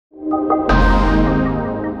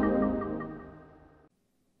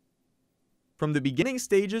From the beginning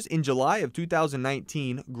stages in July of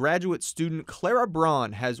 2019, graduate student Clara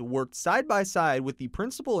Braun has worked side by side with the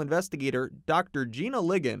principal investigator, Dr. Gina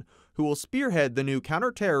Ligon, who will spearhead the new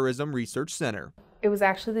Counterterrorism Research Center. It was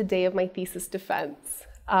actually the day of my thesis defense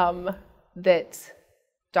that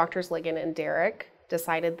Drs. Ligon and Derek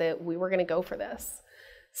decided that we were going to go for this.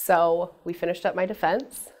 So we finished up my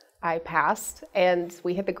defense. I passed, and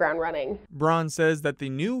we hit the ground running. Braun says that the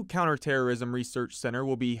new Counterterrorism Research Center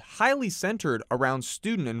will be highly centered around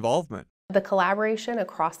student involvement. The collaboration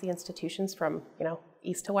across the institutions from,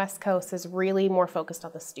 east to west coast is really more focused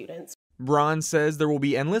on the students. Braun says there will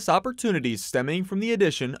be endless opportunities stemming from the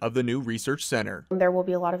addition of the new research center. There will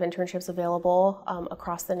be a lot of internships available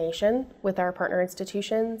across the nation with our partner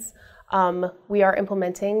institutions. We are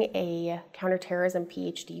implementing a counterterrorism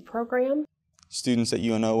PhD program. Students at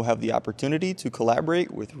UNO will have the opportunity to collaborate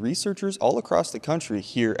with researchers all across the country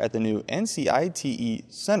here at the new NCITE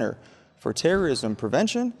Center for Terrorism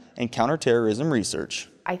Prevention and Counterterrorism Research.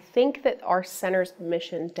 I think that our center's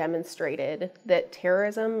mission demonstrated that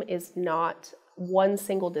terrorism is not one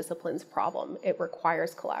single discipline's problem. It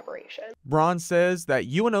requires collaboration. Braun says that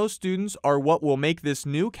UNO students are what will make this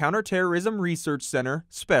new Counterterrorism Research Center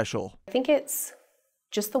special. I think it's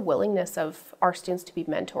just the willingness of our students to be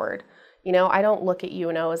mentored. I don't look at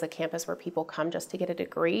UNO as a campus where people come just to get a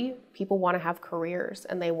degree. People want to have careers,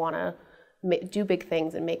 and they want to do big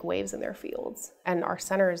things and make waves in their fields. And our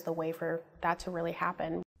center is the way for that to really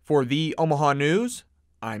happen. For the Omaha News,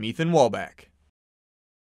 I'm Ethan Walbeck.